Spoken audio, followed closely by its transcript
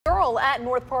mural at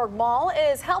North Park Mall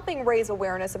is helping raise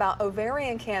awareness about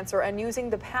ovarian cancer and using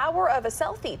the power of a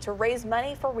selfie to raise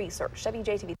money for research.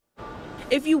 WJTV.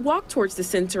 If you walk towards the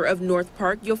center of North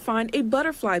Park, you'll find a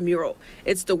butterfly mural.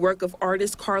 It's the work of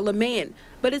artist Carla Mann,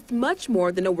 but it's much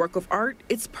more than a work of art.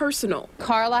 It's personal.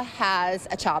 Carla has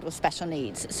a child with special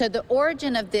needs. So the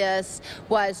origin of this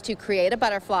was to create a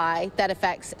butterfly that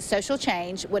affects social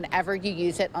change whenever you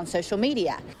use it on social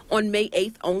media. On May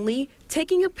 8th only,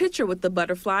 taking a picture with the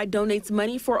butterfly donates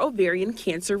money for ovarian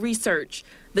cancer research.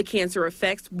 The cancer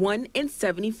affects 1 in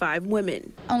 75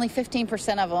 women. Only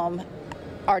 15% of them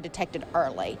are detected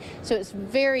early. So it's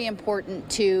very important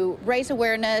to raise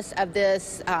awareness of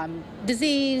this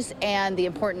disease and the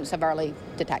importance of early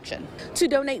detection. To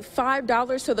donate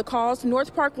 $5 to the cause,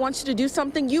 North Park wants you to do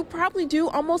something you probably do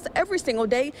almost every single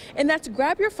day, and that's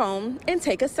grab your phone and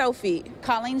take a selfie.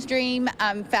 Colleen's Dream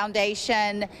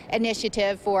Foundation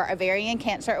initiative for Ovarian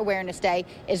Cancer Awareness Day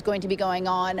is going to be going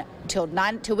on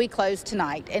till we close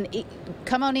tonight. And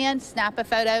come on in, snap a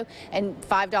photo, and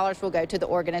 $5 will go to the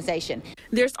organization.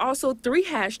 There's also 3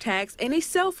 hashtags and a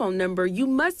cell phone number you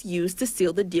must use to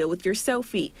seal the deal with your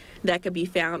selfie. That can be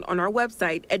found on our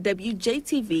website at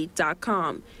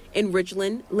WJTV.com. In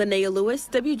Ridgeland, Linnea Lewis,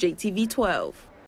 WJTV 12.